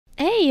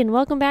Hey, and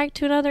welcome back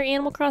to another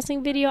Animal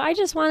Crossing video. I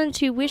just wanted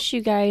to wish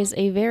you guys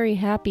a very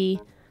happy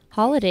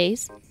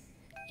holidays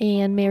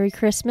and Merry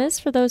Christmas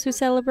for those who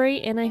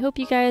celebrate, and I hope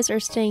you guys are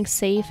staying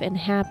safe and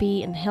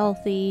happy and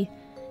healthy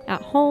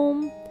at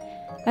home.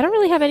 I don't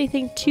really have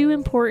anything too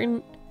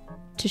important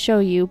to show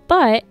you,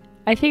 but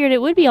I figured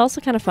it would be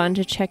also kind of fun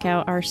to check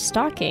out our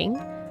stocking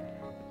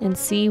and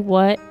see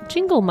what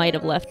Jingle might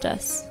have left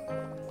us.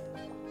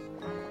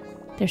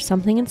 There's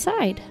something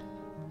inside.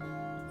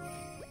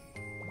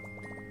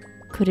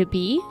 Could it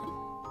be?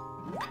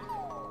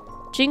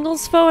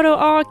 Jingle's photo.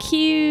 Aw,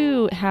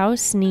 cute. How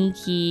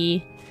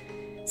sneaky.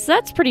 So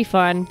that's pretty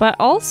fun, but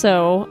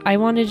also I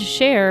wanted to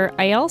share,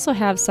 I also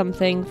have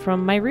something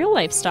from my real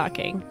life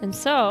stocking. And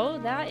so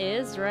that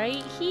is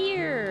right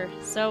here.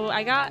 So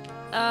I got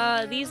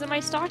these in my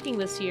stocking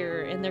this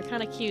year, and they're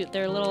kind of cute.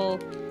 They're little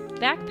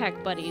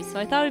backpack buddies. So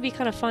I thought it'd be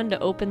kind of fun to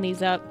open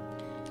these up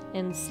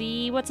and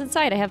see what's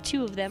inside. I have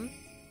two of them.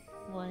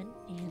 1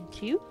 and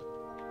 2.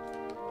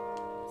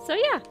 So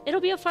yeah,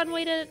 it'll be a fun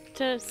way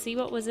to see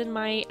what was in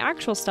my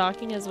actual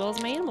stocking as well as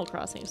my Animal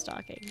Crossing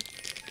stocking.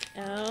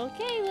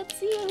 Okay, let's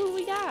see who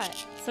we got.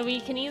 So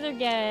we can either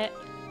get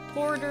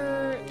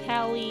Porter,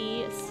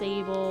 Pally,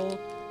 Sable,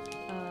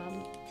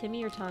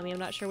 Timmy or Tommy, I'm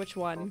not sure which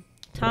one.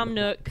 Tom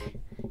Nook,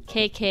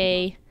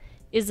 KK,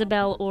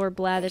 Isabel, or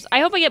Blathers. I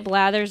hope I get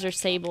Blathers or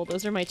Sable.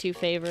 Those are my two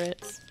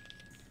favorites.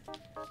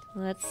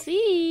 Let's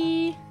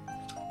see.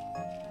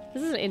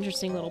 This is an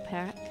interesting little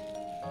pack.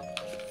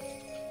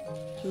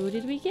 Who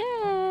did we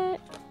get?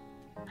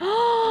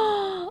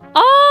 Oh,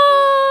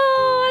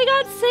 I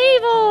got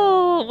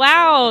Sable!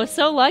 Wow,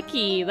 so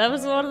lucky. That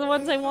was one of the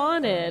ones I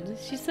wanted.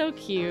 She's so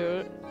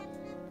cute.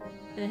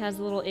 And it has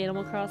a little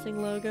Animal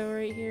Crossing logo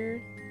right here.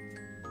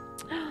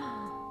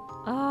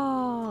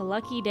 Oh,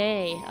 lucky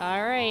day.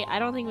 Alright, I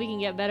don't think we can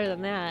get better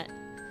than that.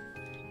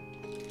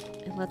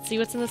 And let's see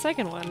what's in the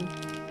second one.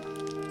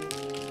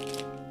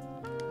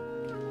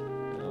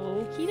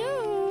 Okie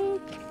doke.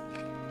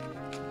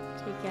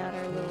 Take out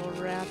our little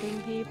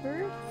wrapping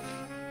paper.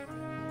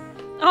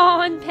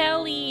 Oh, and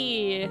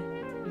Pelly!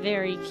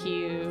 Very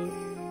cute.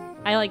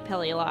 I like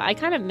Pelly a lot. I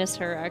kind of miss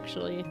her,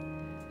 actually.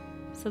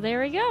 So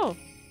there we go.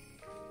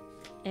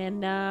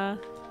 And,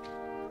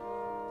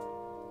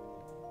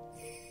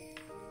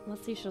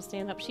 let's see if she'll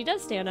stand up. She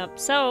does stand up.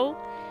 So,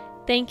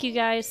 thank you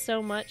guys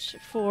so much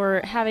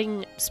for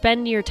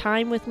spend your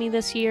time with me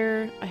this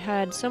year. I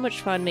had so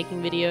much fun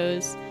making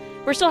videos.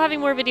 We're still having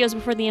more videos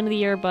before the end of the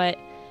year, but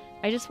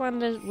I just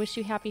wanted to wish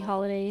you happy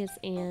holidays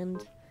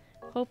and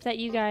hope that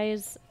you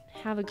guys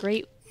have a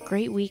great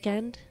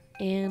weekend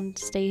and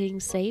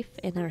staying safe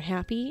and are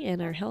happy and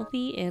are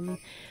healthy and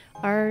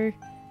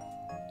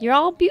you're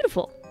all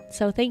beautiful.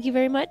 So thank you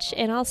very much,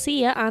 and I'll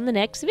see you on the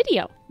next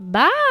video.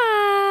 Bye!